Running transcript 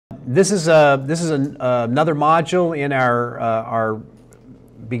Another module in our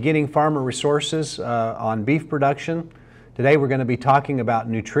beginning farmer resources on beef production. Today we're going to be talking about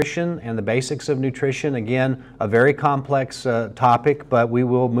nutrition and the basics of nutrition. Again, a very complex topic, but we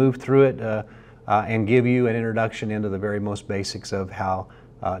will move through it and give you an introduction into the very most basics of how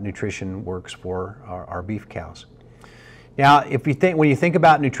nutrition works for our beef cows. Now, when you think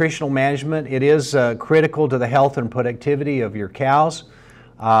about nutritional management, it is critical to the health and productivity of your cows.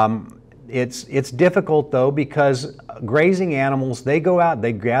 It's difficult though, because grazing animals, they go out,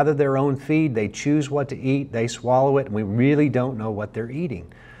 they gather their own feed, they choose what to eat, they swallow it, and we really don't know what they're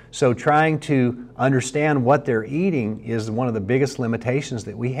eating. So trying to understand what they're eating is one of the biggest limitations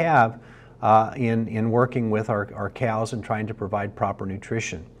that we have in working with our cows and trying to provide proper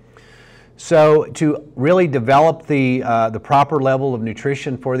nutrition. So to really develop the proper level of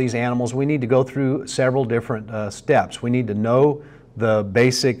nutrition for these animals, we need to go through several different steps. We need to know the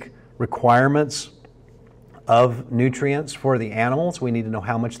basic requirements of nutrients for the animals. We need to know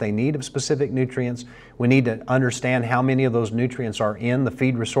how much they need of specific nutrients. We need to understand how many of those nutrients are in the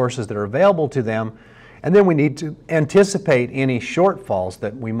feed resources that are available to them. And then we need to anticipate any shortfalls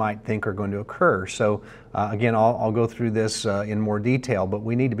that we might think are going to occur. So again, I'll go through this in more detail, but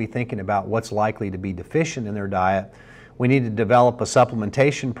we need to be thinking about what's likely to be deficient in their diet. We need to develop a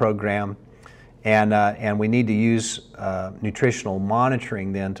supplementation program, and we need to use nutritional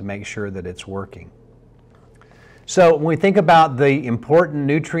monitoring then to make sure that it's working. So when we think about the important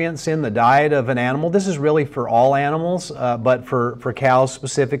nutrients in the diet of an animal, this is really for all animals, but for cows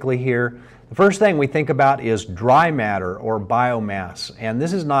specifically here, the first thing we think about is dry matter or biomass, and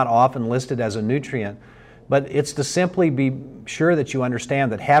this is not often listed as a nutrient, but it's to simply be sure that you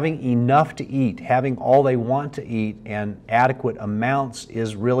understand that having enough to eat, having all they want to eat and adequate amounts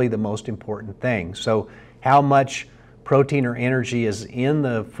is really the most important thing. So how much protein or energy is in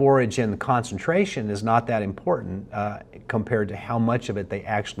the forage and the concentration is not that important compared to how much of it they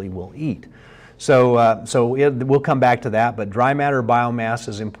actually will eat. So we'll come back to that, but dry matter biomass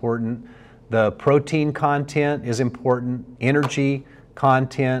is important. The protein content is important, energy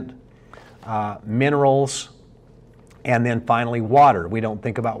content, minerals, and then finally water. We don't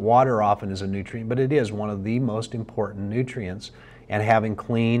think about water often as a nutrient, but it is one of the most important nutrients, and having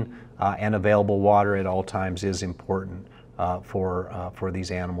clean and available water at all times is important for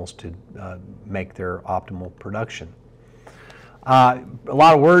these animals to make their optimal production. A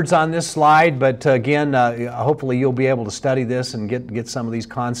lot of words on this slide, but again, hopefully you'll be able to study this and get some of these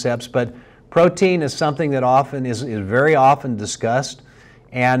concepts. But protein is something that often is very often discussed,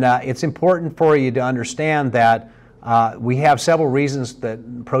 and it's important for you to understand that we have several reasons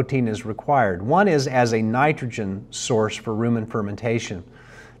that protein is required. One is as a nitrogen source for rumen fermentation.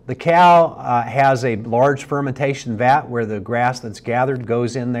 The cow has a large fermentation vat where the grass that's gathered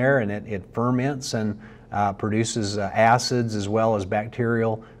goes in there, and it ferments and produces acids as well as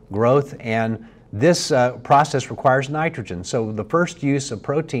bacterial growth, and this process requires nitrogen. So the first use of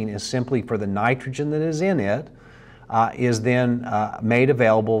protein is simply for the nitrogen that is in it is then made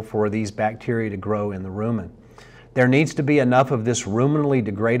available for these bacteria to grow in the rumen. There needs to be enough of this ruminally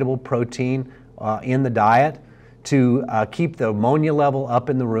degradable protein in the diet to keep the ammonia level up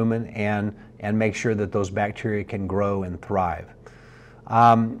in the rumen and make sure that those bacteria can grow and thrive.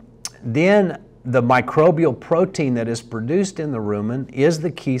 Then the microbial protein that is produced in the rumen is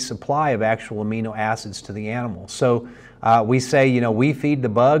the key supply of actual amino acids to the animal. So we say, we feed the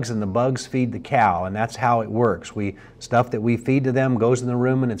bugs and the bugs feed the cow, and that's how it works. Stuff that we feed to them goes in the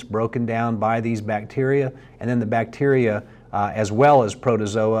rumen, it's broken down by these bacteria, and then the bacteria as well as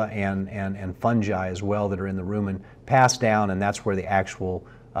protozoa and fungi as well that are in the rumen pass down, and that's where the actual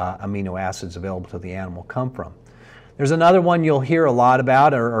amino acids available to the animal come from. There's another one you'll hear a lot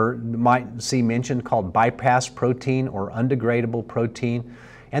about or might see mentioned called bypass protein or undegradable protein.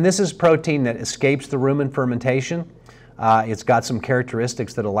 And this is protein that escapes the rumen fermentation. It's got some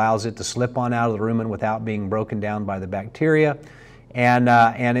characteristics that allows it to slip on out of the rumen without being broken down by the bacteria. And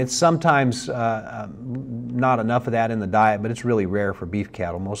it's sometimes not enough of that in the diet, but it's really rare for beef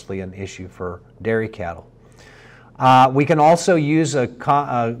cattle, mostly an issue for dairy cattle. We can also use a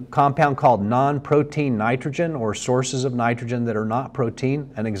compound called non-protein nitrogen or sources of nitrogen that are not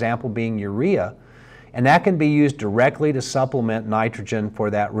protein, an example being urea, and that can be used directly to supplement nitrogen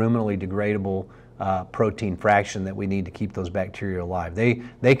for that ruminally degradable protein fraction that we need to keep those bacteria alive.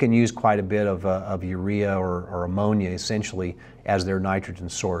 They can use quite a bit of urea or ammonia essentially as their nitrogen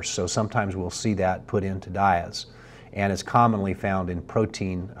source, so sometimes we'll see that put into diets, and it's commonly found in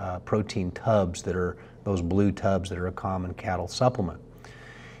protein tubs that are those blue tubs that are a common cattle supplement.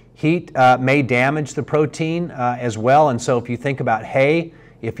 Heat may damage the protein as well, and so if you think about hay,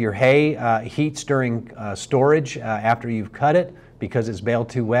 If your hay heats during storage after you've cut it, because it's baled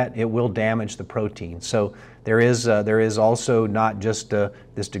too wet, it will damage the protein. So there is also not just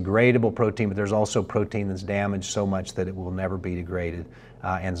this degradable protein, but there's also protein that's damaged so much that it will never be degraded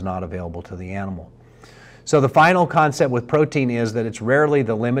and is not available to the animal. So the final concept with protein is that it's rarely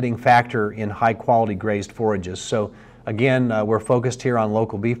the limiting factor in high quality grazed forages. So again, we're focused here on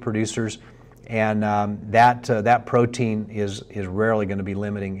local beef producers, and that protein is rarely going to be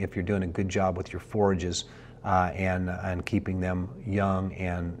limiting if you're doing a good job with your forages and keeping them young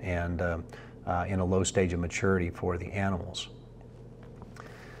and in a low stage of maturity for the animals.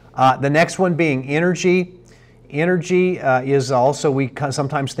 The next one being energy. Energy is also, we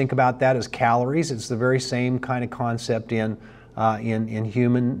sometimes think about that as calories. It's the very same kind of concept in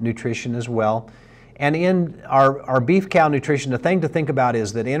human nutrition as well. And in our beef cow nutrition, the thing to think about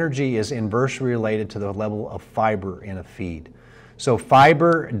is that energy is inversely related to the level of fiber in a feed. So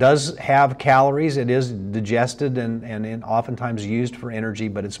fiber does have calories. It is digested and oftentimes used for energy,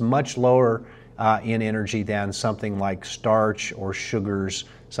 but it's much lower in energy than something like starch or sugars,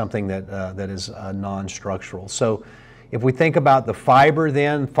 something that is non-structural. So if we think about the fiber,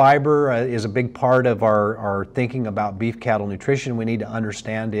 then fiber is a big part of our thinking about beef cattle nutrition. We need to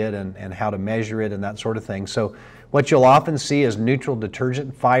understand it and how to measure it and that sort of thing. So what you'll often see is neutral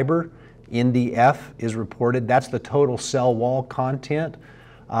detergent fiber. NDF is reported. That's the total cell wall content,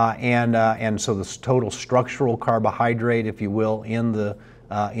 and so the total structural carbohydrate, if you will, in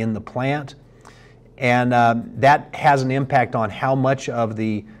the plant, and that has an impact on how much of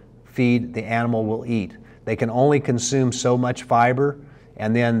the feed the animal will eat. They can only consume so much fiber,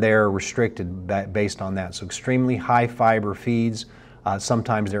 and then they're restricted based on that. So extremely high fiber feeds,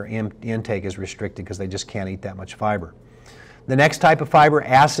 sometimes their intake is restricted because they just can't eat that much fiber. The next type of fiber,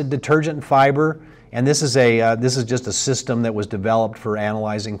 acid detergent fiber, and this is just a system that was developed for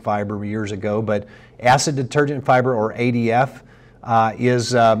analyzing fiber years ago, but acid detergent fiber, or ADF,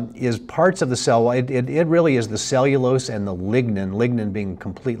 is parts of the cell wall. It really is the cellulose and the lignin being a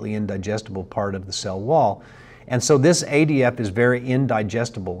completely indigestible part of the cell wall. And so this ADF is very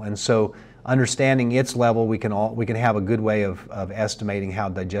indigestible, and so understanding its level, we can have a good way of estimating how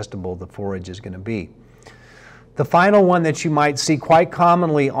digestible the forage is going to be. The final one that you might see quite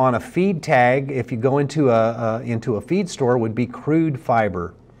commonly on a feed tag, if you go into a feed store, would be crude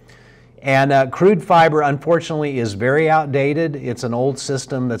fiber. And crude fiber, unfortunately, is very outdated. It's an old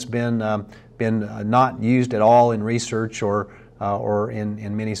system that's been not used at all in research or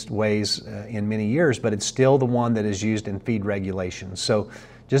in many ways in many years, but it's still the one that is used in feed regulations. So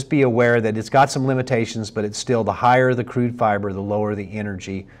just be aware that it's got some limitations, but it's still, the higher the crude fiber, the lower the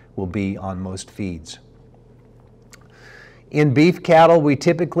energy will be on most feeds. In beef cattle, we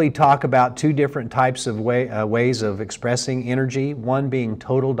typically talk about two different types of ways of expressing energy, one being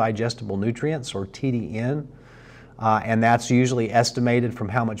total digestible nutrients, or TDN, and that's usually estimated from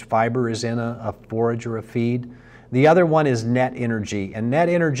how much fiber is in a forage or a feed. The other one is net energy, and net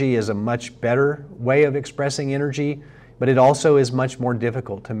energy is a much better way of expressing energy, but it also is much more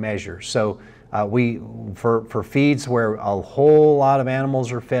difficult to measure. So for feeds where a whole lot of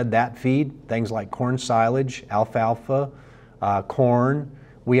animals are fed that feed, things like corn silage, alfalfa, corn,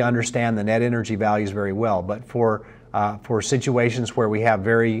 we understand the net energy values very well. But for situations where we have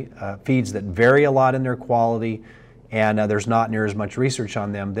feeds that vary a lot in their quality and there's not near as much research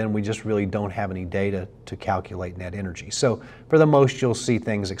on them, then we just really don't have any data to calculate net energy. So for the most, you'll see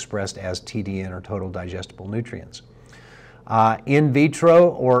things expressed as TDN, or total digestible nutrients. In vitro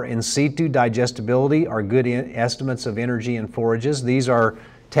or in situ digestibility are good estimates of energy in forages. These are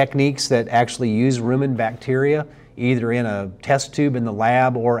techniques that actually use rumen bacteria, either in a test tube in the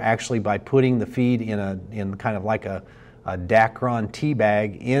lab or actually by putting the feed in kind of like a Dacron tea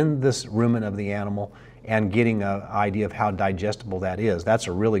bag in this rumen of the animal and getting an idea of how digestible that is. That's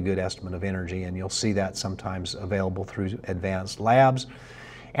a really good estimate of energy, and you'll see that sometimes available through advanced labs.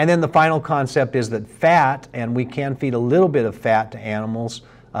 And then the final concept is that fat, and we can feed a little bit of fat to animals,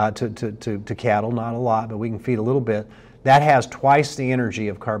 to cattle, not a lot, but we can feed a little bit. That has twice the energy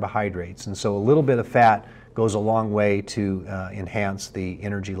of carbohydrates, and so a little bit of fat goes a long way to enhance the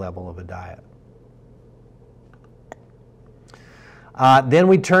energy level of a diet. Then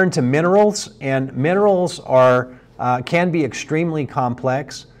we turn to minerals, and minerals can be extremely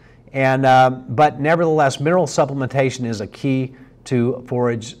complex, but nevertheless, mineral supplementation is a key to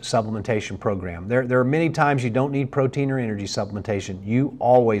forage supplementation program. There are many times you don't need protein or energy supplementation. You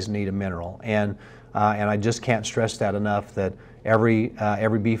always need a mineral, and I just can't stress that enough, that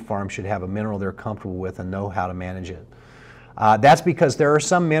every beef farm should have a mineral they're comfortable with and know how to manage it. That's because there are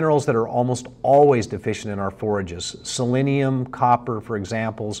some minerals that are almost always deficient in our forages. Selenium, copper, for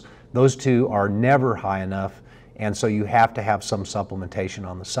examples, those two are never high enough, and so you have to have some supplementation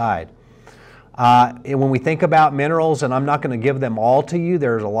on the side. When we think about minerals, and I'm not going to give them all to you,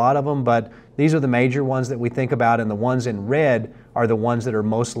 there's a lot of them, but these are the major ones that we think about, and the ones in red are the ones that are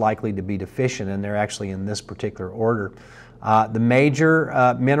most likely to be deficient, and they're actually in this particular order. The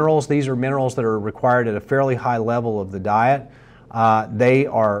major minerals, these are minerals that are required at a fairly high level of the diet. They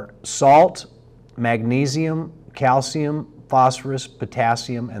are salt, magnesium, calcium, phosphorus,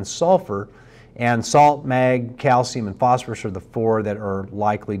 potassium, and sulfur. And salt, mag, calcium, and phosphorus are the four that are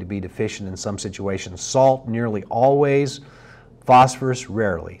likely to be deficient in some situations. Salt nearly always, phosphorus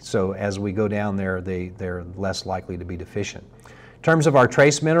rarely. So as we go down there, they're less likely to be deficient. In terms of our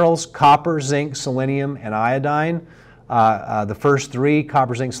trace minerals, copper, zinc, selenium, and iodine. The first three,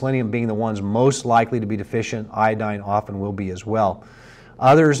 copper, zinc, selenium being the ones most likely to be deficient. Iodine often will be as well.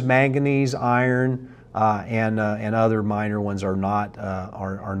 Others, manganese, iron, and other minor ones are not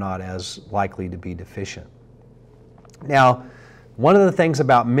as likely to be deficient. Now, one of the things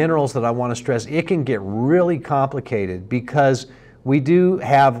about minerals that I want to stress, it can get really complicated because we do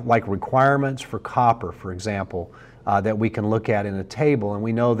have like requirements for copper, for example, that we can look at in a table, and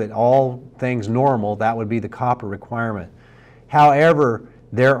we know that all things normal, that would be the copper requirement. However,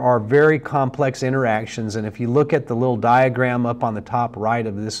 there are very complex interactions, and if you look at the little diagram up on the top right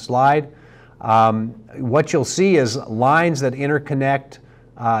of this slide, what you'll see is lines that interconnect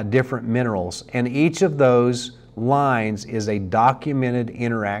different minerals, and each of those lines is a documented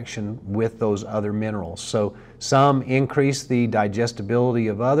interaction with those other minerals. So some increase the digestibility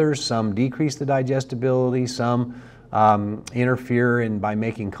of others, some decrease the digestibility, some interfere by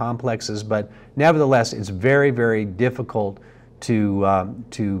making complexes, but nevertheless it's very, very difficult to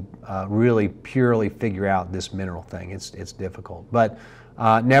really purely figure out this mineral thing. It's difficult, but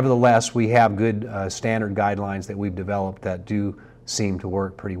nevertheless we have good standard guidelines that we've developed that do seem to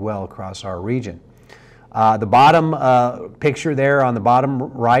work pretty well across our region. The bottom picture there on the bottom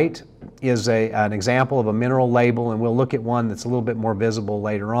right is an example of a mineral label, and we'll look at one that's a little bit more visible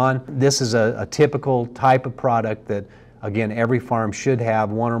later on. This is a typical type of product that, again, every farm should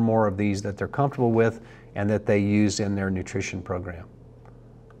have one or more of these that they're comfortable with and that they use in their nutrition program.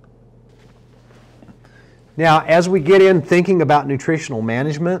 Now, as we get in thinking about nutritional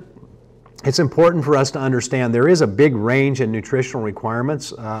management, it's important for us to understand there is a big range in nutritional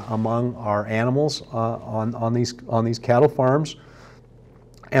requirements among our animals on these cattle farms.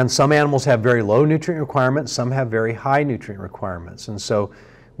 And some animals have very low nutrient requirements, some have very high nutrient requirements. And so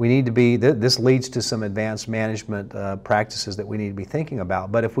we need to be, this leads to some advanced management practices that we need to be thinking about.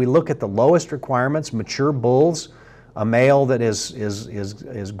 But if we look at the lowest requirements, mature bulls, a male that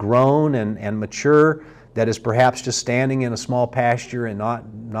is grown and mature, that is perhaps just standing in a small pasture and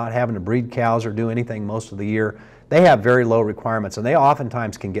not having to breed cows or do anything most of the year, they have very low requirements, and they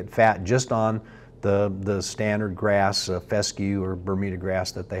oftentimes can get fat just on the standard grass, fescue or Bermuda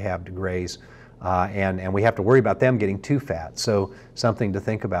grass that they have to graze, and we have to worry about them getting too fat, so something to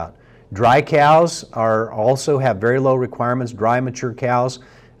think about. Dry cows also have very low requirements, dry mature cows,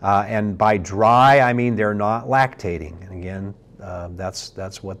 and by dry I mean they're not lactating, and again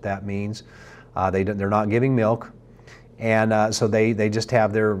that's what that means. They're not giving milk, and so they just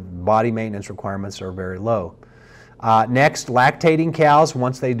have their body maintenance requirements are very low. Next, lactating cows,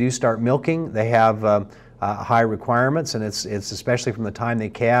 once they do start milking, they have high requirements, and it's especially from the time they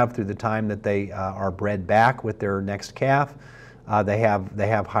calve through the time that they are bred back with their next calf. They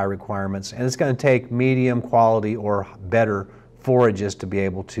have high requirements, and it's going to take medium quality or better forages to be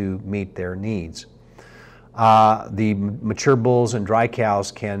able to meet their needs. The mature bulls and dry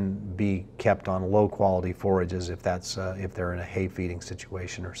cows can be kept on low quality forages if they're in a hay feeding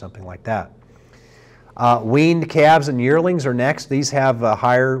situation or something like that. Weaned calves and yearlings are next. These have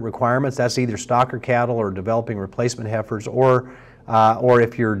higher requirements. That's either stocker cattle or developing replacement heifers, or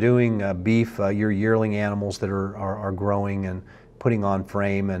if you're doing beef, your yearling animals that are growing and putting on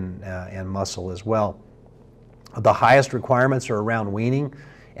frame and muscle as well. The highest requirements are around weaning,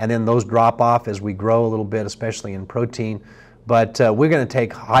 and then those drop off as we grow a little bit, especially in protein. But we're going to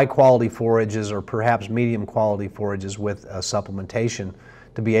take high quality forages or perhaps medium quality forages with supplementation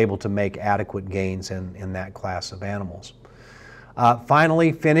to be able to make adequate gains in that class of animals.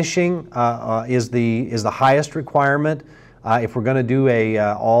 Finally, finishing is the highest requirement. If we're going to do a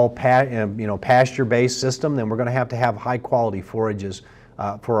all pasture-based system, then we're going to have high quality forages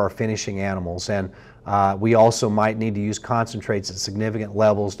for our finishing animals. And we also might need to use concentrates at significant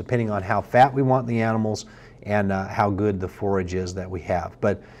levels depending on how fat we want the animals and how good the forage is that we have.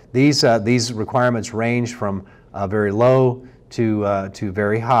 But these requirements range from very low to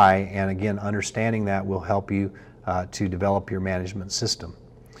very high, and again, understanding that will help you to develop your management system.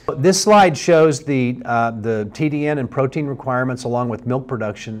 This slide shows the TDN and protein requirements along with milk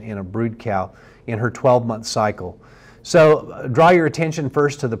production in a brood cow in her 12-month cycle. So draw your attention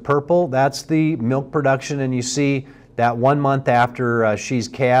first to the purple. That's the milk production, and you see that 1 month after she's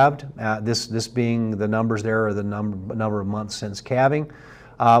calved, this being the numbers there are the number of months since calving.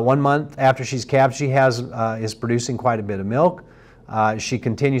 1 month after she's calved, she is producing quite a bit of milk. She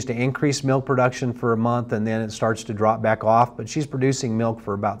continues to increase milk production for a month, and then it starts to drop back off, but she's producing milk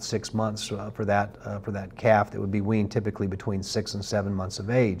for about 6 months for that calf that would be weaned typically between 6 and 7 months of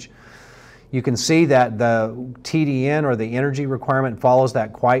age. You can see that the TDN, or the energy requirement, follows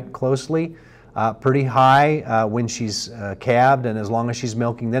that quite closely. Pretty high when she's calved, and as long as she's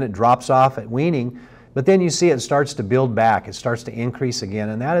milking, then it drops off at weaning, but then you see it starts to build back. It starts to increase again,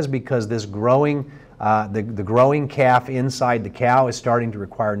 and that is because this growing, the growing calf inside the cow is starting to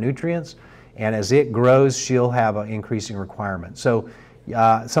require nutrients, and as it grows, she'll have an increasing requirement. So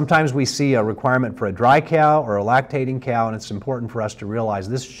sometimes we see a requirement for a dry cow or a lactating cow, and it's important for us to realize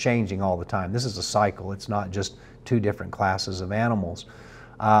this is changing all the time. This is a cycle. It's not just two different classes of animals.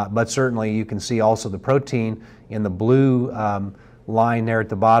 But certainly you can see also the protein in the blue line there at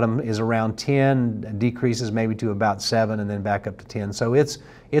the bottom is around 10, decreases maybe to about 7, and then back up to 10. So it's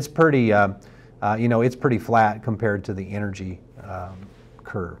pretty it's pretty flat compared to the energy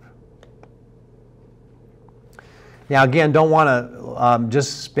curve. Now again, don't want to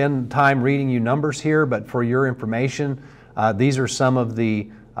just spend time reading you numbers here, but for your information, these are some of the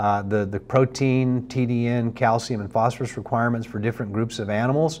protein, TDN, calcium, and phosphorus requirements for different groups of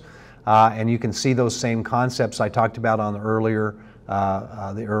animals. And you can see those same concepts I talked about on the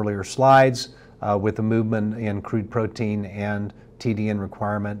earlier slides with the movement in crude protein and TDN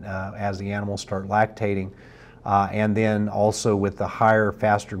requirement as the animals start lactating. And then also with the higher,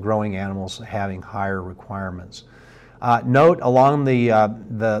 faster growing animals having higher requirements. Note along the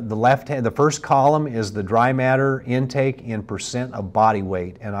left hand, the first column is the dry matter intake in percent of body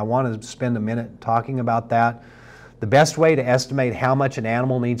weight, and I want to spend a minute talking about that. The best way to estimate how much an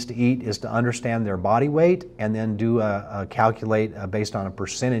animal needs to eat is to understand their body weight and then do a calculate based on a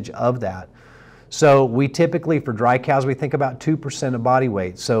percentage of that. So we typically, for dry cows, we think about 2% of body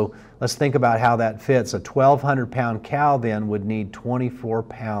weight. So let's think about how that fits. A 1,200-pound cow then would need 24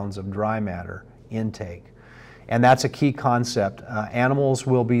 pounds of dry matter intake. And that's a key concept. Animals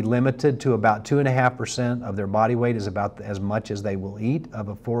will be limited to about 2.5% of their body weight, is about as much as they will eat of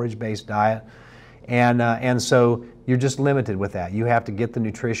a forage-based diet. And so you're just limited with that. You have to get the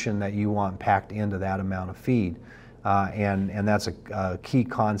nutrition that you want packed into that amount of feed. And that's a key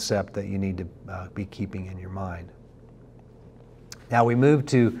concept that you need to be keeping in your mind. Now we move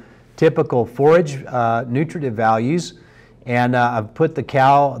to typical forage nutritive values. And I've put the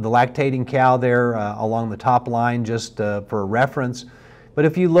lactating cow there along the top line just for reference. But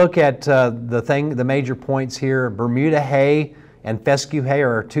if you look at the major points here, Bermuda hay and fescue hay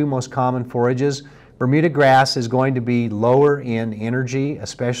are our two most common forages. Bermuda grass is going to be lower in energy,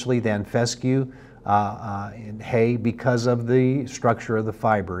 especially than fescue hay, because of the structure of the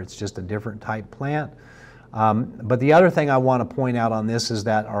fiber. It's just a different type plant. But the other thing I want to point out on this is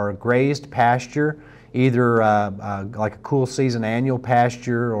that our grazed pasture, either like a cool season annual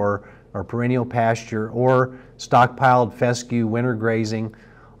pasture or perennial pasture, or stockpiled fescue winter grazing,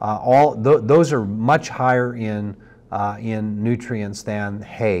 those are much higher in nutrients than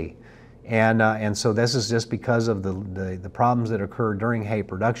hay. And so this is just because of the problems that occur during hay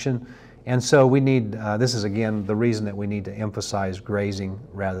production. And so we need, this is again the reason that we need to emphasize grazing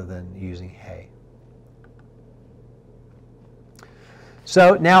rather than using hay.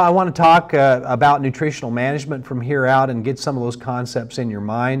 So now I want to talk about nutritional management from here out and get some of those concepts in your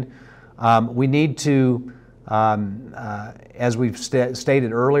mind. We need to, as we've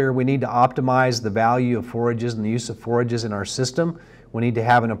stated earlier, we need to optimize the value of forages and the use of forages in our system. We need to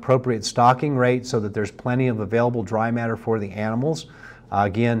have an appropriate stocking rate so that there's plenty of available dry matter for the animals.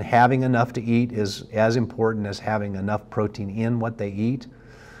 Again, having enough to eat is as important as having enough protein in what they eat.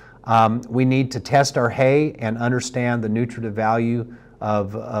 We need to test our hay and understand the nutritive value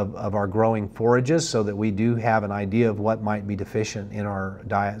of our growing forages so that we do have an idea of what might be deficient in our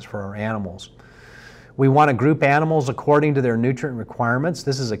diets for our animals. We want to group animals according to their nutrient requirements.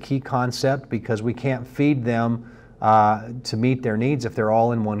 This is a key concept because we can't feed them to meet their needs if they're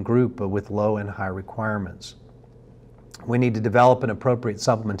all in one group with low and high requirements. We need to develop an appropriate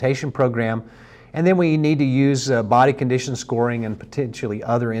supplementation program, and then we need to use body condition scoring and potentially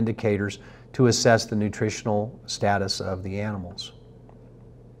other indicators to assess the nutritional status of the animals.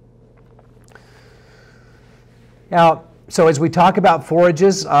 Now, so as we talk about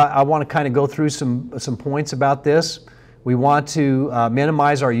forages, I want to kind of go through some points about this. We want to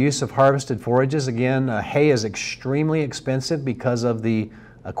minimize our use of harvested forages. Again, hay is extremely expensive because of the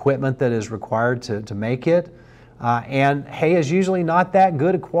equipment that is required to make it. And hay is usually not that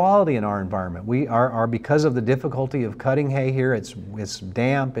good a quality in our environment. We are because of the difficulty of cutting hay here, it's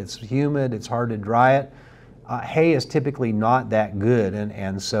damp, it's humid, it's hard to dry it. Hay is typically not that good,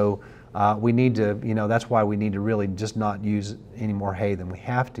 and so we need to, that's why we need to really just not use any more hay than we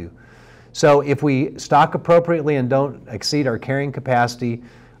have to. So if we stock appropriately and don't exceed our carrying capacity,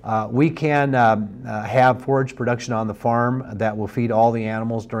 we can have forage production on the farm that will feed all the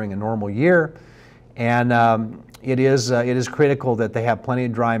animals during a normal year. And it is critical that they have plenty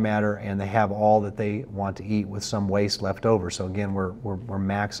of dry matter and they have all that they want to eat with some waste left over. So again, we're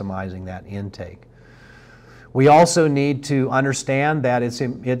maximizing that intake. We also need to understand that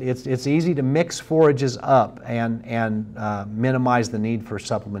it's easy to mix forages up and minimize the need for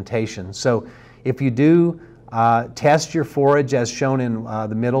supplementation. So if you do test your forage as shown in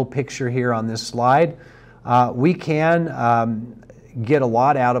the middle picture here on this slide, we can get a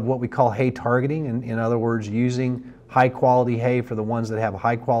lot out of what we call hay targeting. In other words, using high quality hay for the ones that have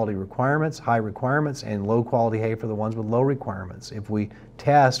high quality requirements, high requirements, and low quality hay for the ones with low requirements. If we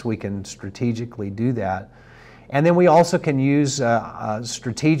test, we can strategically do that. And then we also can use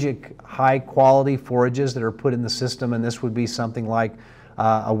strategic high quality forages that are put in the system, and this would be something like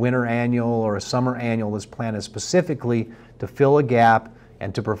a winter annual or a summer annual that's planted specifically to fill a gap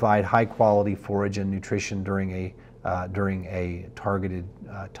and to provide high quality forage and nutrition during a targeted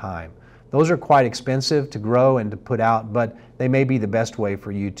time. Those are quite expensive to grow and to put out, but they may be the best way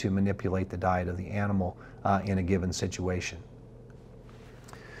for you to manipulate the diet of the animal in a given situation.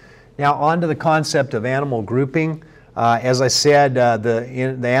 Now on to the concept of animal grouping. As I said, the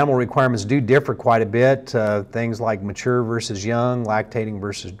animal requirements do differ quite a bit. Things like mature versus young, lactating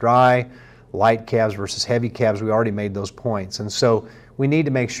versus dry, light calves versus heavy calves, we already made those points. And so we need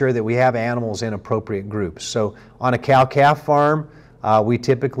to make sure that we have animals in appropriate groups. So on a cow-calf farm, we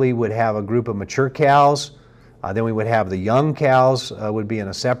typically would have a group of mature cows, then we would have the young cows would be in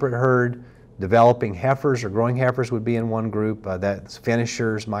a separate herd, developing heifers or growing heifers would be in one group, that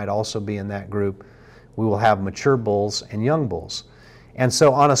finishers might also be in that group. We will have mature bulls and young bulls. And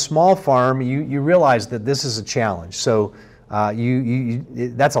so on a small farm, you realize that this is a challenge. So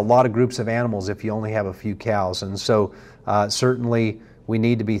that's a lot of groups of animals if you only have a few cows. And so certainly we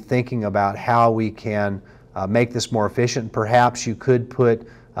need to be thinking about how we can make this more efficient. Perhaps you could put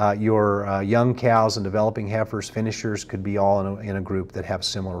your young cows and developing heifers, finishers could be all in a group that have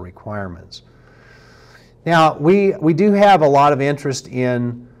similar requirements. Now we do have a lot of interest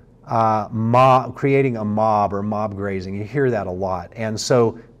in creating a mob or mob grazing. You hear that a lot. And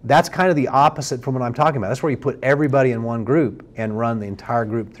so that's kind of the opposite from what I'm talking about. That's where you put everybody in one group and run the entire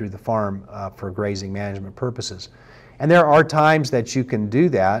group through the farm for grazing management purposes. And there are times that you can do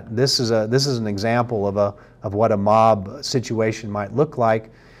that. This is an example of what a mob situation might look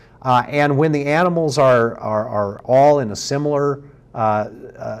like. And when the animals are all in a similar,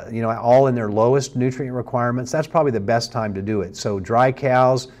 all in their lowest nutrient requirements, that's probably the best time to do it. So dry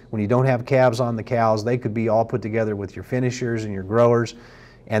cows, when you don't have calves on the cows, they could be all put together with your finishers and your growers,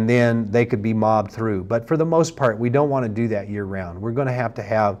 and then they could be mobbed through. But for the most part, we don't want to do that year round. We're going to have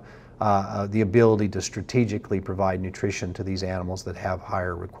the ability to strategically provide nutrition to these animals that have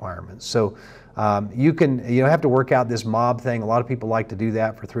higher requirements. So you have to work out this mob thing. A lot of people like to do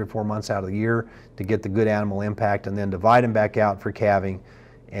that for 3 or 4 months out of the year to get the good animal impact, and then divide them back out for calving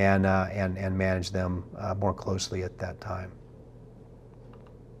and manage them more closely at that time.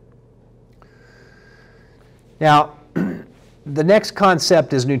 Now, the next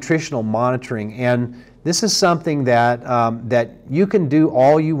concept is nutritional monitoring, and this is something that, that you can do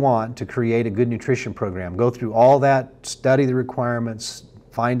all you want to create a good nutrition program. Go through all that, study the requirements,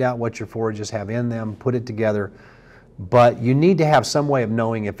 find out what your forages have in them, put it together, but you need to have some way of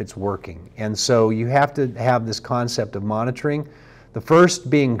knowing if it's working. And so you have to have this concept of monitoring. The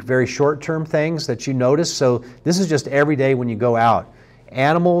first being very short-term things that you notice. So this is just every day when you go out.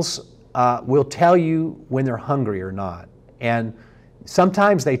 Animals will tell you when they're hungry or not. And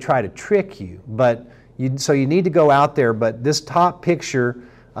sometimes they try to trick you, but so you need to go out there. But this top picture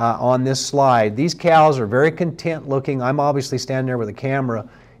on this slide, these cows are very content looking. I'm obviously standing there with a camera,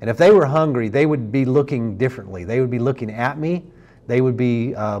 and if they were hungry, they would be looking differently. They would be looking at me. They would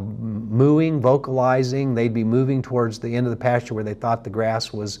be mooing, vocalizing. They'd be moving towards the end of the pasture where they thought the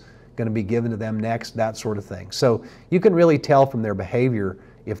grass was going to be given to them next, that sort of thing. So you can really tell from their behavior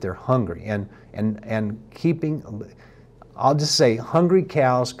if they're hungry. And keeping, I'll just say, hungry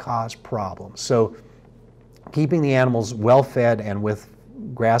cows cause problems. So keeping the animals well fed and with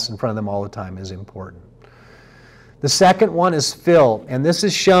grass in front of them all the time is important. The second one is fill, and this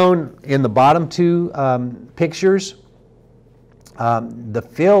is shown in the bottom two pictures. The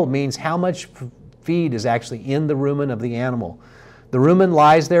fill means how much feed is actually in the rumen of the animal. The rumen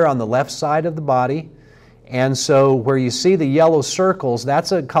lies there on the left side of the body, and so where you see the yellow circles,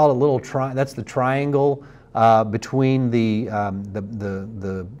 that's called a little that's the triangle between the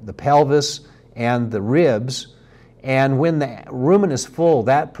pelvis and the ribs. And when the rumen is full,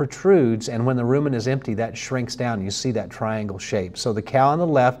 that protrudes, and when the rumen is empty, that shrinks down. You see that triangle shape. So the cow on the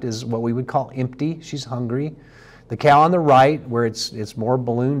left is what we would call empty. She's hungry. The cow on the right, where it's more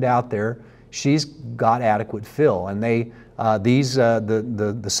ballooned out there, she's got adequate fill. And the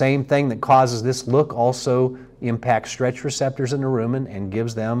same thing that causes this look also impacts stretch receptors in the rumen and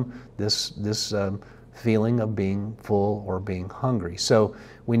gives them this feeling of being full or being hungry. So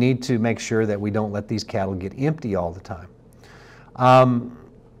we need to make sure that we don't let these cattle get empty all the time.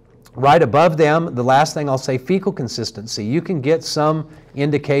 Right above them, the last thing I'll say, fecal consistency. You can get some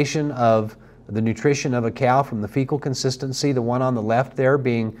indication of the nutrition of a cow from the fecal consistency. The one on the left there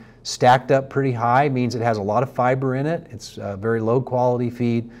being stacked up pretty high means it has a lot of fiber in it. It's a very low quality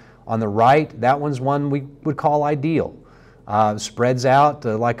feed. On the right, that one's one we would call ideal. Spreads out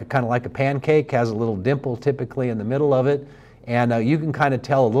kind of like a pancake, has a little dimple typically in the middle of it, and you can kind of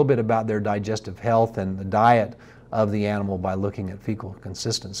tell a little bit about their digestive health and the diet of the animal by looking at fecal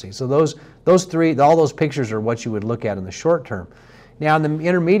consistency. So those three, all those pictures are what you would look at in the short term. Now in the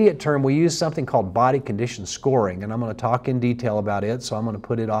intermediate term, we use something called body condition scoring, and I'm going to talk in detail about it, so I'm going to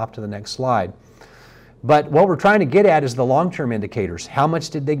put it off to the next slide. But what we're trying to get at is the long-term indicators. How much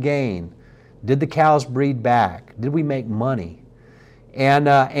did they gain? Did the cows breed back? Did we make money?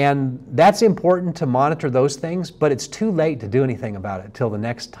 And that's important to monitor those things, but it's too late to do anything about it till the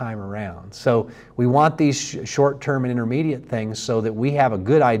next time around. So we want these short-term and intermediate things so that we have a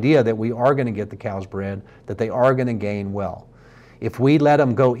good idea that we are going to get the cows bred, that they are going to gain well. If we let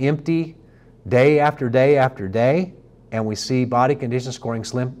them go empty day after day after day, and we see body condition scoring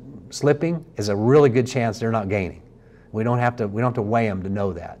slipping, is a really good chance they're not gaining. We don't have to weigh them to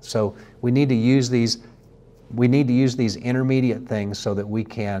know that. So we need to use these intermediate things so that we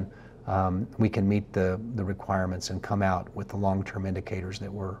can meet the requirements and come out with the long-term indicators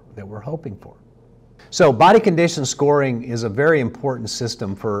that we're hoping for. So body condition scoring is a very important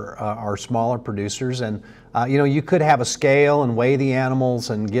system for our smaller producers, and you could have a scale and weigh the animals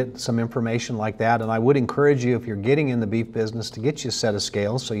and get some information like that, and I would encourage you, if you're getting in the beef business, to get you a set of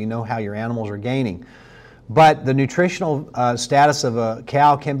scales so you know how your animals are gaining. But the nutritional status of a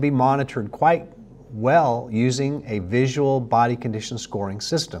cow can be monitored quite well using a visual body condition scoring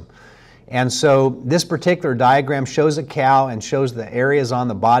system. And so this particular diagram shows a cow and shows the areas on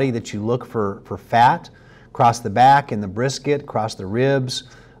the body that you look for fat, across the back, in the brisket, across the ribs,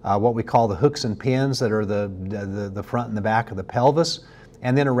 what we call the hooks and pins that are the front and the back of the pelvis,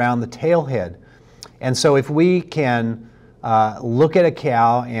 and then around the tail head. And so if we can look at a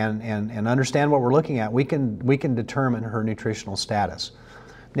cow and understand what we're looking at, we can determine her nutritional status.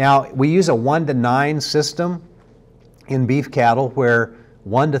 Now, we use a 1 to 9 system in beef cattle, where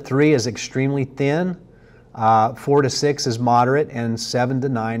 1 to 3 is extremely thin, 4 to 6 is moderate, and 7 to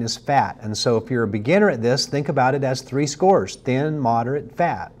 9 is fat. And so if you're a beginner at this, think about it as 3 scores: thin, moderate,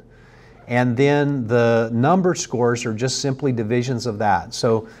 fat. And then the number scores are just simply divisions of that.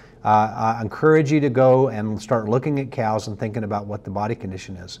 So I encourage you to go and start looking at cows and thinking about what the body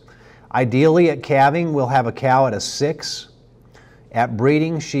condition is. Ideally, at calving, we'll have a cow at a 6. At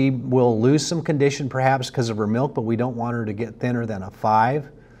breeding, she will lose some condition perhaps because of her milk, but we don't want her to get thinner than a 5.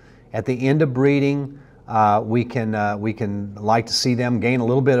 At the end of breeding, we can like to see them gain a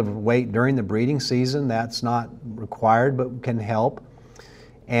little bit of weight during the breeding season. That's not required, but can help.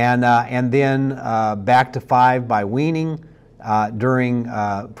 And then back to 5 by weaning.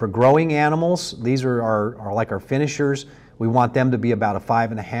 For growing animals, these are like our finishers. We want them to be about a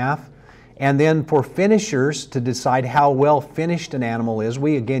 5.5. And then for finishers, to decide how well finished an animal is,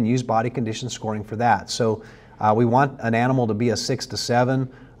 we again use body condition scoring for that. So we want an animal to be a 6 to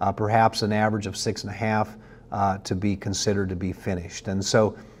 7, perhaps an average of 6.5 to be considered to be finished. And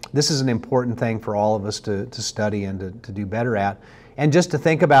so this is an important thing for all of us to study and to do better at. And just to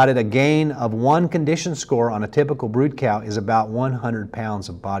think about it, a gain of 1 condition score on a typical brood cow is about 100 pounds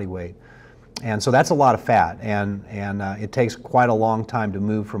of body weight. And so that's a lot of fat, and it takes quite a long time to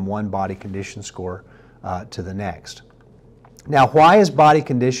move from one body condition score to the next. Now, why is body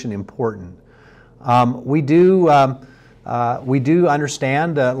condition important? We do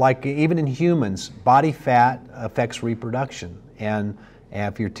understand, like even in humans, body fat affects reproduction. And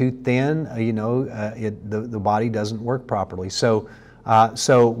And if you're too thin, the body doesn't work properly. So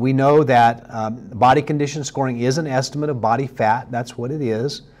we know that body condition scoring is an estimate of body fat. That's what it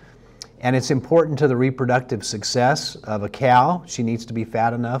is. And it's important to the reproductive success of a cow. She needs to be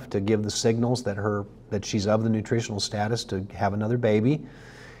fat enough to give the signals that she's of the nutritional status to have another baby.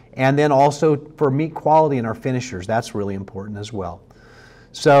 And then also for meat quality in our finishers, that's really important as well.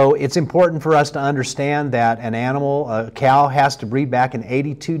 So it's important for us to understand that a cow has to breed back in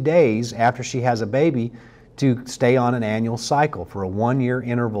 82 days after she has a baby to stay on an annual cycle for a 1-year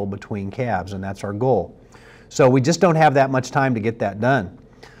interval between calves, and that's our goal. So we just don't have that much time to get that done.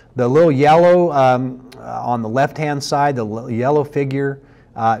 The little yellow on the left-hand side, the yellow figure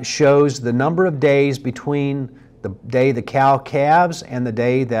shows the number of days between the day the cow calves and the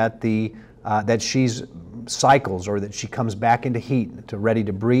day that she's cycles, or that she comes back into heat ready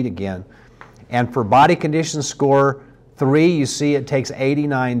to breed again. And for body condition score 3, you see it takes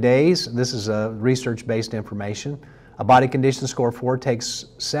 89 days. This is research-based information. A body condition score 4 takes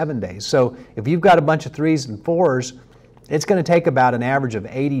 7 days. So if you've got a bunch of 3s and 4s, it's going to take about an average of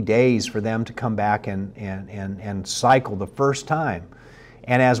 80 days for them to come back and cycle the first time.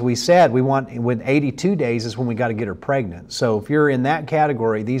 And as we said, with 82 days is when we got to get her pregnant. So if you're in that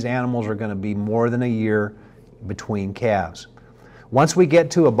category, these animals are going to be more than a year between calves. Once we get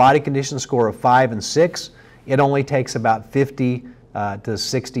to a body condition score of 5 and 6, it only takes about 50 to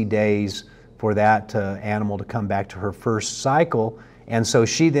 60 days for that animal to come back to her first cycle. And so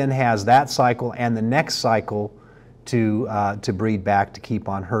she then has that cycle and the next cycle to breed back to keep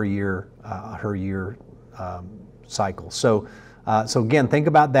on her year cycle. So again, think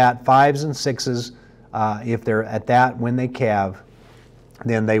about that. 5s and 6s, if they're at that when they calve,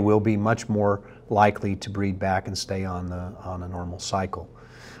 then they will be much more likely to breed back and stay on a normal cycle.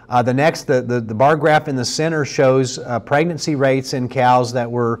 The bar graph in the center shows pregnancy rates in cows that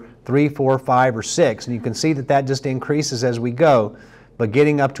were 3, 4, 5, or 6, and you can see that just increases as we go. But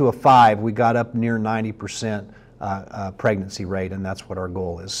getting up to a 5, we got up near 90% pregnancy rate, and that's what our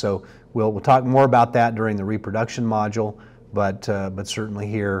goal is. So we'll talk more about that during the reproduction module, but certainly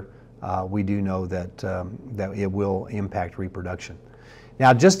here we do know that it will impact reproduction.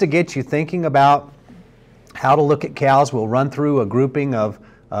 Now, just to get you thinking about how to look at cows, we'll run through a grouping of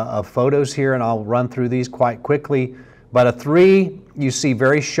photos here, and I'll run through these quite quickly. But a 3, you see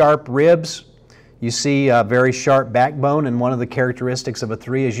very sharp ribs. You see a very sharp backbone, and one of the characteristics of a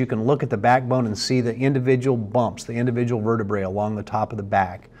 3 is you can look at the backbone and see the individual bumps, the individual vertebrae along the top of the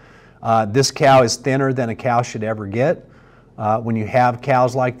back. This cow is thinner than a cow should ever get. When you have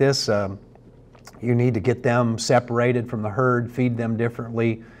cows like this, you need to get them separated from the herd, feed them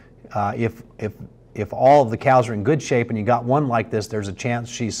differently. If all of the cows are in good shape and you got one like this, there's a chance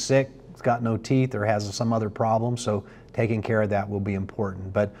she's sick, got no teeth, or has some other problem. So taking care of that will be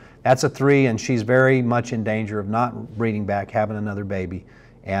important. But that's a 3, and she's very much in danger of not breeding back, having another baby,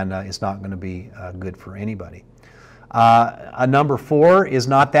 and it's not going to be good for anybody. A number 4 is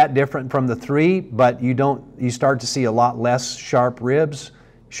not that different from the 3, but you start to see a lot less sharp ribs,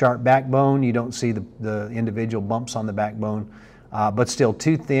 sharp backbone. You don't see the individual bumps on the backbone, but still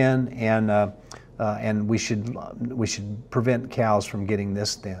too thin, and we should prevent cows from getting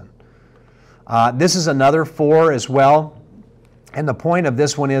this thin. This is another 4 as well. And the point of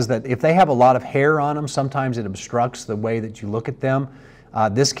this one is that if they have a lot of hair on them, sometimes it obstructs the way that you look at them.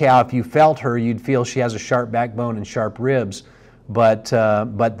 This cow, if you felt her, you'd feel she has a sharp backbone and sharp ribs, but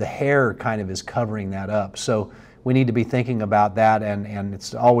the hair kind of is covering that up. So we need to be thinking about that, and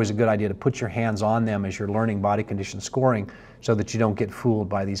it's always a good idea to put your hands on them as you're learning body condition scoring so that you don't get fooled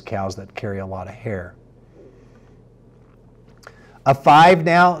by these cows that carry a lot of hair. A 5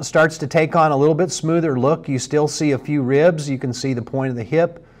 now starts to take on a little bit smoother look. You still see a few ribs. You can see the point of the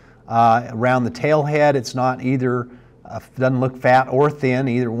hip. Around the tail head, it's not either, doesn't look fat or thin,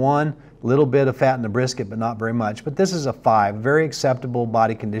 either one. A little bit of fat in the brisket, but not very much. But this is a 5, very acceptable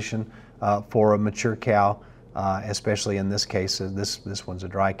body condition for a mature cow, especially in this case. This one's a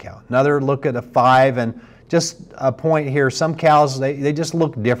dry cow. Another look at a 5, and just a point here, some cows, they just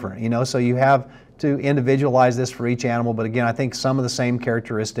look different, so you have to individualize this for each animal, but again, I think some of the same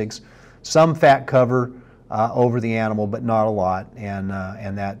characteristics, some fat cover over the animal, but not a lot, and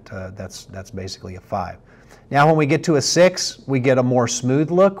that's basically a 5. Now, when we get to a 6, we get a more smooth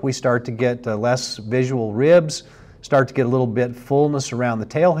look. We start to get less visual ribs, start to get a little bit fullness around the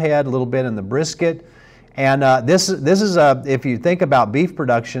tail head, a little bit in the brisket, and this is if you think about beef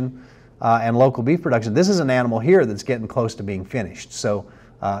production and local beef production, this is an animal here that's getting close to being finished. So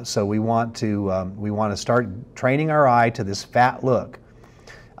we want to start training our eye to this fat look.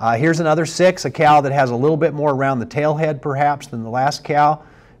 Here's another 6, a cow that has a little bit more around the tail head perhaps than the last cow,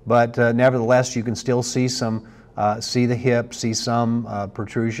 but nevertheless you can still see see the hip, see some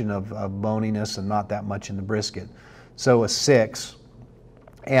protrusion of boniness and not that much in the brisket. So a 6.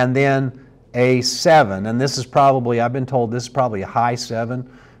 And then a 7, and this is probably, I've been told this is probably a high 7,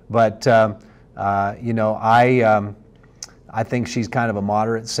 but you know, I think she's kind of a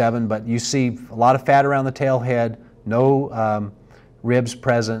moderate 7, but you see a lot of fat around the tail head, no ribs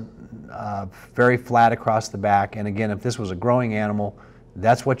present, very flat across the back. And again, if this was a growing animal,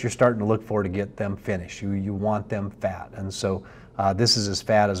 that's what you're starting to look for to get them finished. You want them fat, and so this is as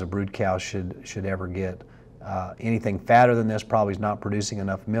fat as a brood cow should ever get. Anything fatter than this probably is not producing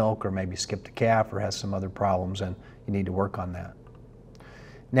enough milk, or maybe skipped a calf or has some other problems, and you need to work on that.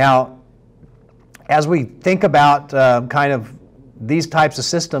 Now, as we think about kind of these types of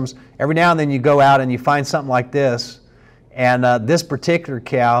systems, every now and then you go out and you find something like this, and this particular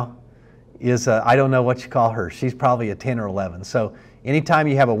cow is, I don't know what you call her, she's probably a 10 or 11. So anytime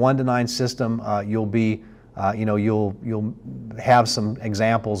you have a 1 to 9 system, you'll be, you know, you'll have some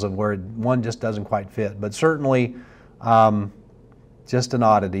examples of where one just doesn't quite fit, but certainly just an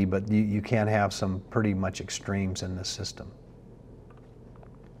oddity, but you can have some pretty much extremes in this system.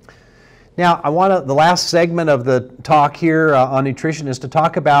 Now, the last segment of the talk here on nutrition is to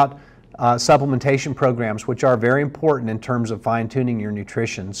talk about supplementation programs, which are very important in terms of fine-tuning your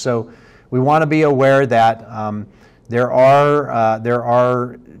nutrition. So we want to be aware that there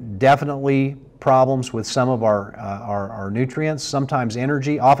are definitely problems with some of our nutrients. Sometimes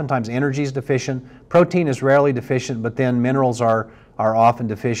energy, oftentimes energy is deficient. Protein is rarely deficient, but then minerals are often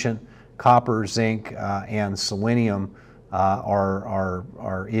deficient. Copper, zinc, and selenium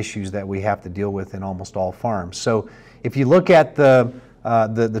are issues that we have to deal with in almost all farms. So if you look at the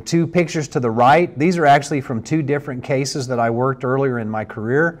 2 pictures to the right, these are actually from 2 different cases that I worked earlier in my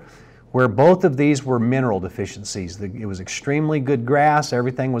career, where both of these were mineral deficiencies. It was extremely good grass,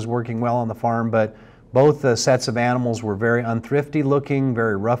 everything was working well on the farm, but both sets of animals were very unthrifty looking,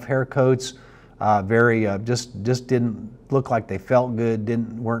 very rough hair coats, just didn't look like they felt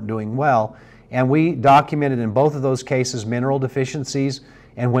good, weren't doing well. And we documented in both of those cases mineral deficiencies,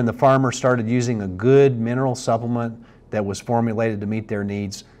 and when the farmer started using a good mineral supplement that was formulated to meet their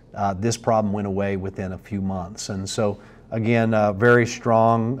needs, this problem went away within a few months. And so again, very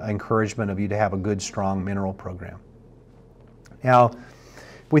strong encouragement of you to have a good, strong mineral program. Now,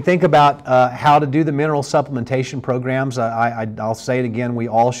 if we think about how to do the mineral supplementation programs, I'll say it again, we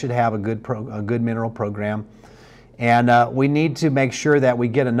all should have a good mineral program. And we need to make sure that we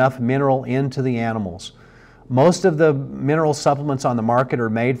get enough mineral into the animals. Most of the mineral supplements on the market are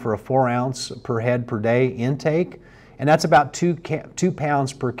made for a 4 ounce per head per day intake, and that's about 2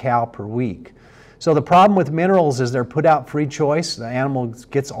 pounds per cow per week. So the problem with minerals is they're put out free choice. The animal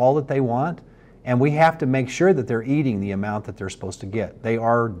gets all that they want, and we have to make sure that they're eating the amount that they're supposed to get. They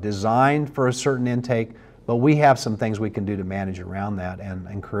are designed for a certain intake, but we have some things we can do to manage around that, and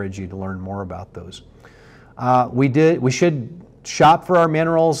encourage you to learn more about those. We should shop for our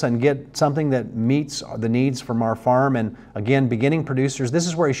minerals and get something that meets the needs from our farm. And again, beginning producers, this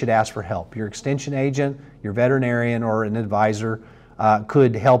is where you should ask for help. Your extension agent, your veterinarian, or an advisor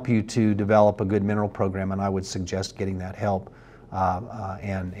could help you to develop a good mineral program, and I would suggest getting that help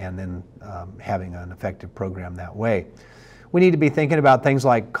and then having an effective program that way. We need to be thinking about things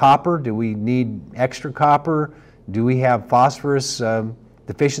like copper. Do we need extra copper? Do we have phosphorus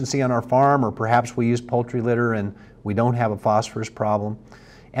deficiency on our farm, or perhaps we use poultry litter and we don't have a phosphorus problem?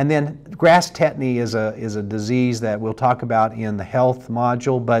 And then grass tetany is a disease that we'll talk about in the health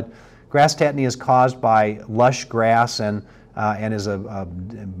module, but grass tetany is caused by lush grass and is a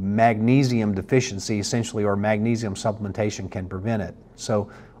magnesium deficiency essentially, or magnesium supplementation can prevent it. So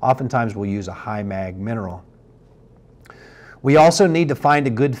oftentimes we'll use a high mag mineral. We also need to find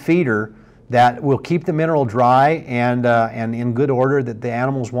a good feeder that will keep the mineral dry and in good order, that the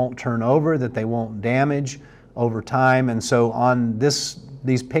animals won't turn over, that they won't damage over time. And so on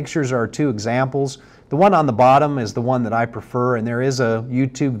these pictures are 2 examples. The one on the bottom is the one that I prefer, and there is a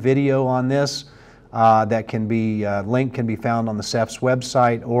YouTube video on this that can be, link can be found on the CEF's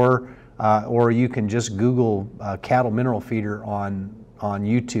website, or you can just Google cattle mineral feeder on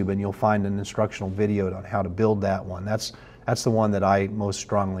YouTube, and you'll find an instructional video on how to build that one. That's the one that I most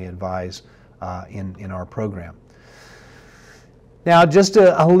strongly advise in our program. Now, just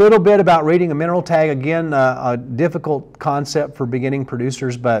a little bit about reading a mineral tag. Again, a difficult concept for beginning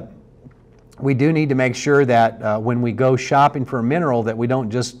producers, but we do need to make sure that when we go shopping for a mineral, that we don't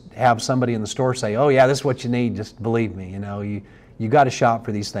just have somebody in the store say, "Oh yeah, this is what you need, just believe me." You know, you got to shop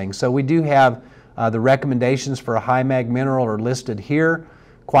for these things. So we do have the recommendations for a high mag mineral are listed here.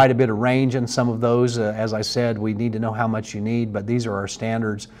 quite a bit of range in some of those. As I said, we need to know how much you need, but these are our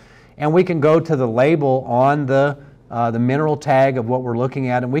standards. And we can go to the label on the mineral tag of what we're looking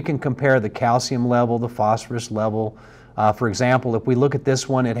at, and we can compare the calcium level, the phosphorus level. For example, if we look at this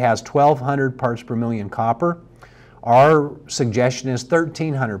one, it has 1,200 parts per million copper. Our suggestion is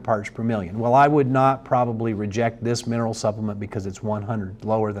 1,300 parts per million. Well, I would not probably reject this mineral supplement because it's 100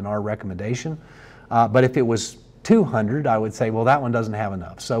 lower than our recommendation. But if it was 200, I would say, well, that one doesn't have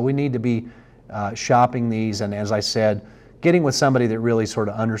enough. So we need to be shopping these, and as I said, getting with somebody that really sort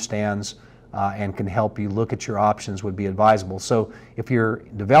of understands and can help you look at your options would be advisable. So if you're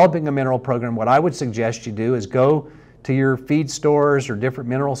developing a mineral program, what I would suggest you do is go to your feed stores or different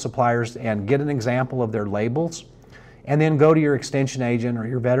mineral suppliers and get an example of their labels, and then go to your extension agent or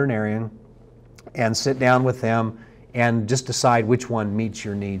your veterinarian and sit down with them and just decide which one meets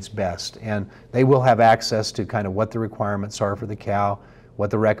your needs best. And they will have access to kind of what the requirements are for the cow, what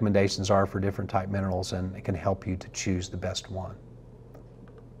the recommendations are for different type minerals, and it can help you to choose the best one.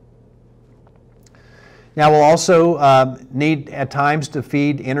 Now we'll also need at times to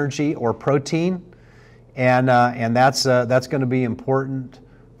feed energy or protein, and that's going to be important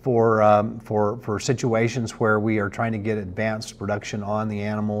for situations where we are trying to get advanced production on the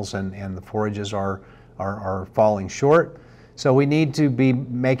animals and the forages are falling short. So we need to be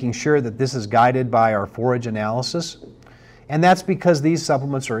making sure that this is guided by our forage analysis. And that's because these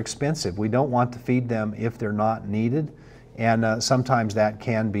supplements are expensive. We don't want to feed them if they're not needed, and sometimes that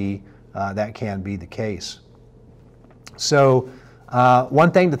can be the case. So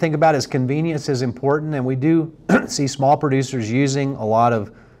one thing to think about is convenience is important, and we do see small producers using a lot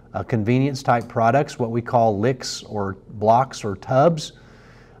of convenience type products, what we call licks or blocks or tubs,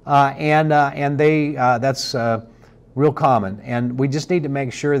 and that's real common. And we just need to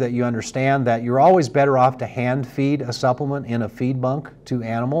make sure that you understand that you're always better off to hand feed a supplement in a feed bunk to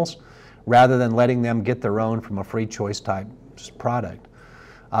animals rather than letting them get their own from a free choice type product.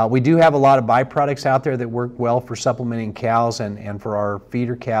 We do have a lot of byproducts out there that work well for supplementing cows and for our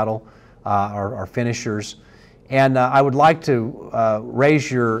feeder cattle, our finishers. And I would like to raise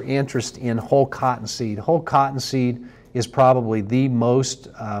your interest in whole cottonseed. Whole cottonseed is probably the most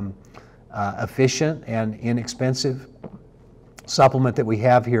efficient and inexpensive supplement that we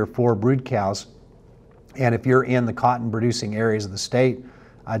have here for brood cows. And if you're in the cotton producing areas of the state,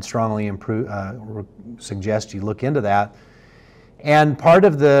 I'd strongly suggest you look into that. And part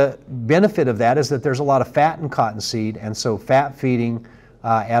of the benefit of that is that there's a lot of fat in cottonseed, and so fat feeding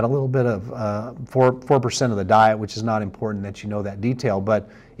at a little bit of 4% of the diet, which is not important that you know that detail, but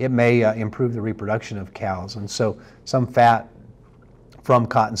it may improve the reproduction of cows. And so some fat from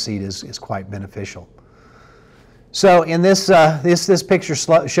cottonseed is quite beneficial. So in this picture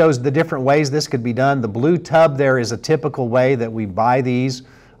shows the different ways this could be done. The blue tub there is a typical way that we buy these.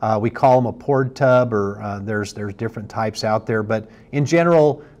 We call them a poured tub, or there's different types out there, but in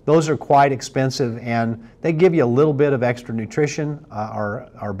general, those are quite expensive, and they give you a little bit of extra nutrition,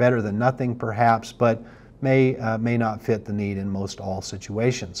 are better than nothing perhaps, but may not fit the need in most all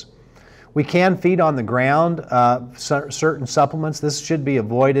situations. We can feed on the ground certain supplements. This should be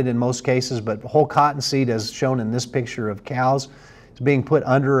avoided in most cases, but whole cottonseed, as shown in this picture of cows, is being put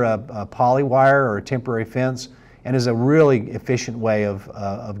under a poly wire or a temporary fence, and is a really efficient way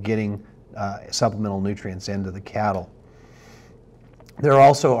of getting supplemental nutrients into the cattle. There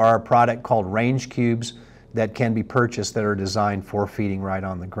also are a product called range cubes that can be purchased that are designed for feeding right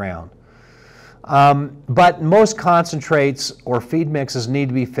on the ground. But most concentrates or feed mixes need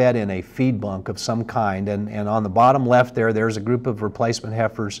to be fed in a feed bunk of some kind, and on the bottom left there's a group of replacement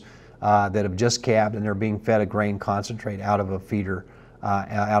heifers that have just calved, and they're being fed a grain concentrate out of a feeder,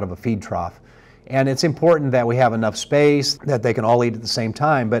 out of a feed trough. And it's important that we have enough space that they can all eat at the same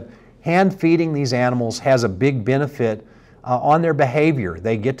time, but hand feeding these animals has a big benefit on their behavior.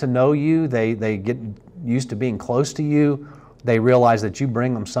 They get to know you, they get used to being close to you, they realize that you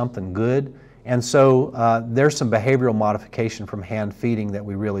bring them something good, and so there's some behavioral modification from hand feeding that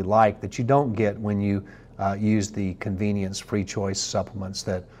we really like that you don't get when you use the convenience free choice supplements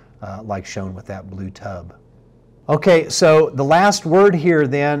that like shown with that blue tub. Okay, so the last word here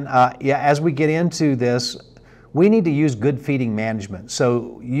then, as we get into this, we need to use good feeding management.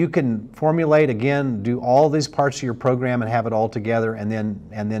 So you can formulate, again, do all these parts of your program and have it all together, and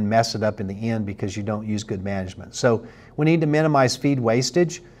then mess it up in the end because you don't use good management. So we need to minimize feed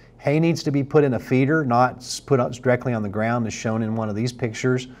wastage. Hay needs to be put in a feeder, not put directly on the ground as shown in one of these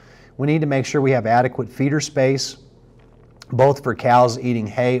pictures. We need to make sure we have adequate feeder space, both for cows eating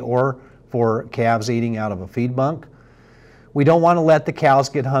hay or for calves eating out of a feed bunk. We don't want to let the cows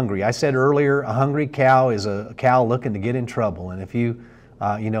get hungry. I said earlier, a hungry cow is a cow looking to get in trouble, and if you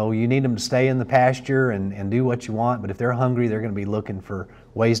You need them to stay in the pasture and do what you want, but if they're hungry, they're going to be looking for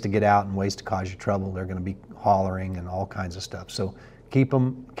ways to get out and ways to cause you trouble. They're going to be hollering and all kinds of stuff. So keep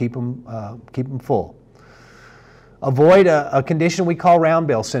them full. Avoid a condition we call round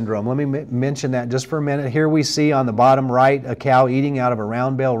bale syndrome. Let me mention that just for a minute. Here we see on the bottom right a cow eating out of a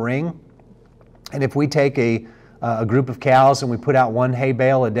round bale ring. And if we take a group of cows and we put out one hay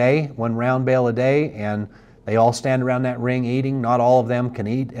bale a day, one round bale a day, and they all stand around that ring eating, not all of them can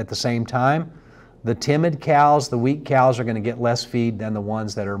eat at the same time. The timid cows, the weak cows, are going to get less feed than the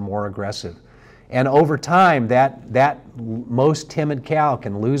ones that are more aggressive. And over time, that most timid cow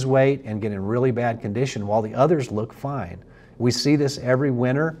can lose weight and get in really bad condition while the others look fine. We see this every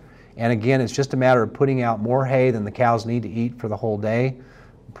winter, and again, it's just a matter of putting out more hay than the cows need to eat for the whole day.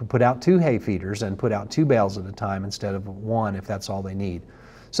 Put out 2 hay feeders and put out 2 bales at a time instead of 1 if that's all they need.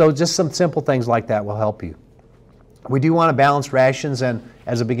 So just some simple things like that will help you. We do want to balance rations, and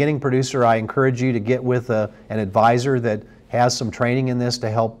as a beginning producer, I encourage you to get with an advisor that has some training in this to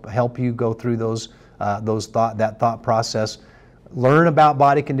help you go through that thought process. Learn about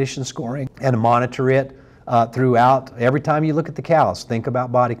body condition scoring and monitor it throughout. Every time you look at the cows, think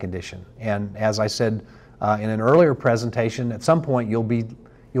about body condition. And as I said in an earlier presentation, at some point you'll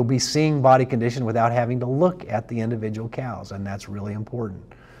be seeing body condition without having to look at the individual cows, and that's really important.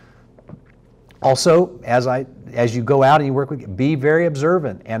 Also, as you go out and you work with, be very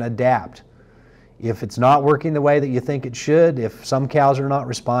observant and adapt. If it's not working the way that you think it should, if some cows are not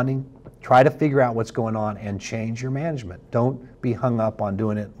responding, try to figure out what's going on and change your management. Don't be hung up on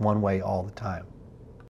doing it one way all the time.